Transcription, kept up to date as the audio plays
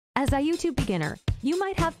As a YouTube beginner, you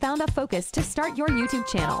might have found a focus to start your YouTube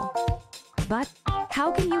channel. But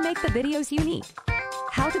how can you make the videos unique?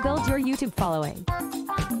 How to build your YouTube following?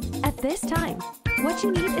 At this time, what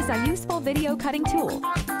you need is a useful video cutting tool.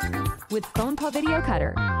 With FonePaw Video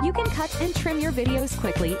Cutter, you can cut and trim your videos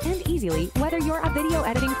quickly and easily, whether you're a video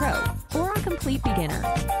editing pro or a complete beginner.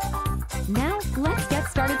 Now, let's get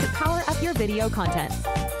started to power up your video content.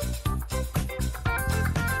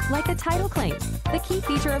 Like the title claims, the key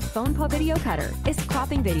feature of FonePaw Video Cutter is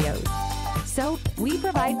cropping videos. So, we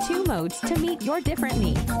provide two modes to meet your different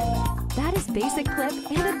needs. That is basic clip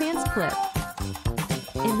and advanced clip.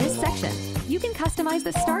 In this section, you can customize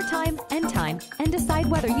the start time, end time, and decide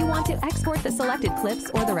whether you want to export the selected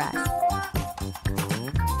clips or the rest.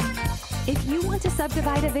 If you want to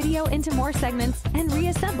subdivide a video into more segments and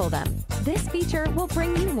reassemble them, this feature will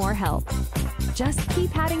bring you more help. Just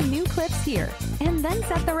keep adding new clips here, and then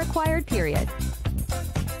set the required period.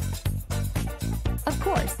 Of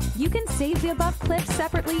course, you can save the above clips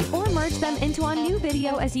separately or merge them into a new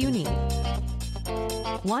video as you need.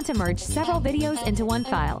 Want to merge several videos into one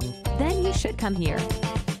file? Then you should come here.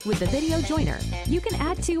 With the Video Joiner, you can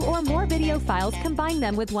add 2 or more video files, combine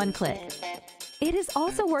them with one click. It is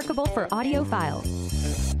also workable for audio files.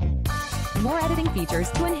 More editing features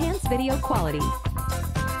to enhance video quality.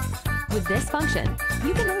 With this function,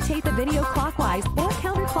 you can rotate the video clockwise or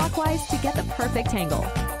counterclockwise to get the perfect angle.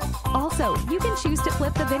 Also, you can choose to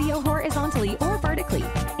flip the video horizontally or vertically,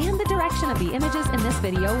 and the direction of the images in this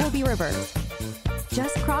video will be reversed.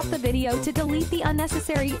 Just crop the video to delete the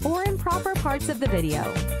unnecessary or improper parts of the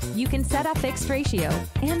video. You can set a fixed ratio,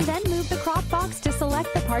 and then move the crop box to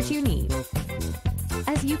select the part you need.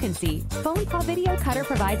 As you can see, FonePaw Video Cutter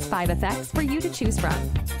provides 5 effects for you to choose from.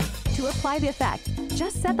 To apply the effect,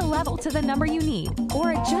 just set the level to the number you need,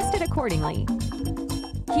 or adjust it accordingly.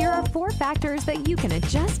 Here are 4 factors that you can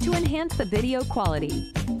adjust to enhance the video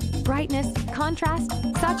quality: brightness, contrast,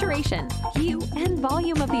 saturation, hue, and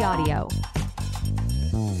volume of the audio.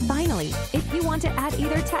 Finally, if you want to add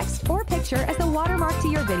either text or picture as the watermark to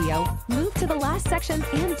your video, move to the last section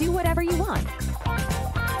and do whatever you want.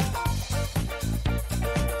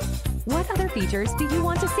 What other features do you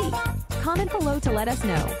want to see? Comment below to let us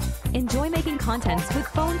know. Enjoy making contents with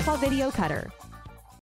FonePaw Video Cutter.